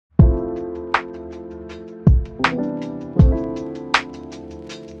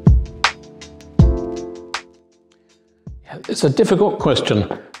It's a difficult question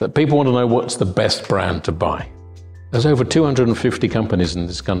that people want to know what's the best brand to buy. There's over 250 companies in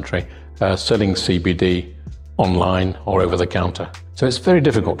this country selling CBD online or over the counter. So it's very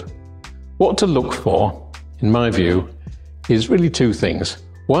difficult. What to look for, in my view, is really two things.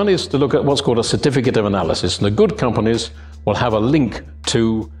 One is to look at what's called a certificate of analysis, and the good companies will have a link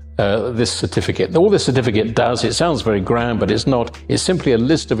to this certificate. All this certificate does, it sounds very grand, but it's not. It's simply a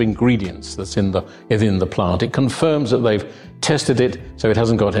list of ingredients that's in the plant. It confirms that they've tested it, so it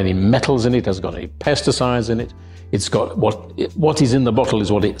hasn't got any metals in it, hasn't got any pesticides in it. It's got what is in the bottle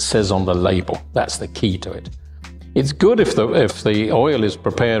is what it says on the label. That's the key to it. It's good if the oil is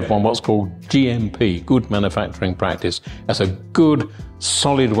prepared from what's called GMP, good manufacturing practice. That's a good,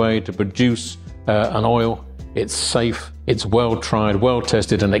 solid way to produce an oil. It's safe, it's well tried, well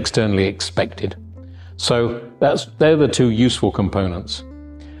tested, and externally inspected. So they're the two useful components.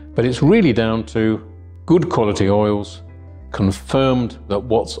 But it's really down to good quality oils, confirmed that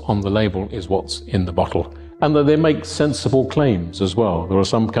what's on the label is what's in the bottle, and that they make sensible claims as well. There are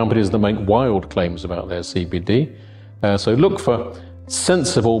some companies that make wild claims about their CBD. So look for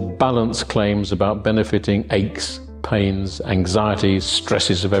sensible, balanced claims about benefiting aches, pains, anxieties,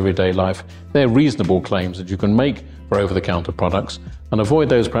 stresses of everyday life. They're reasonable claims that you can make for over-the-counter products, and avoid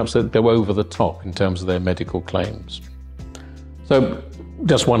those perhaps that go over the top in terms of their medical claims. So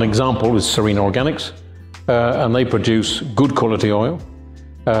just one example is Serena Organics, and they produce good quality oil.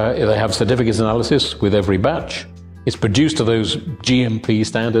 They have certificates analysis with every batch. It's produced to those GMP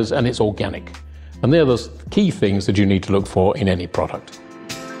standards, and it's organic. And they're the key things that you need to look for in any product.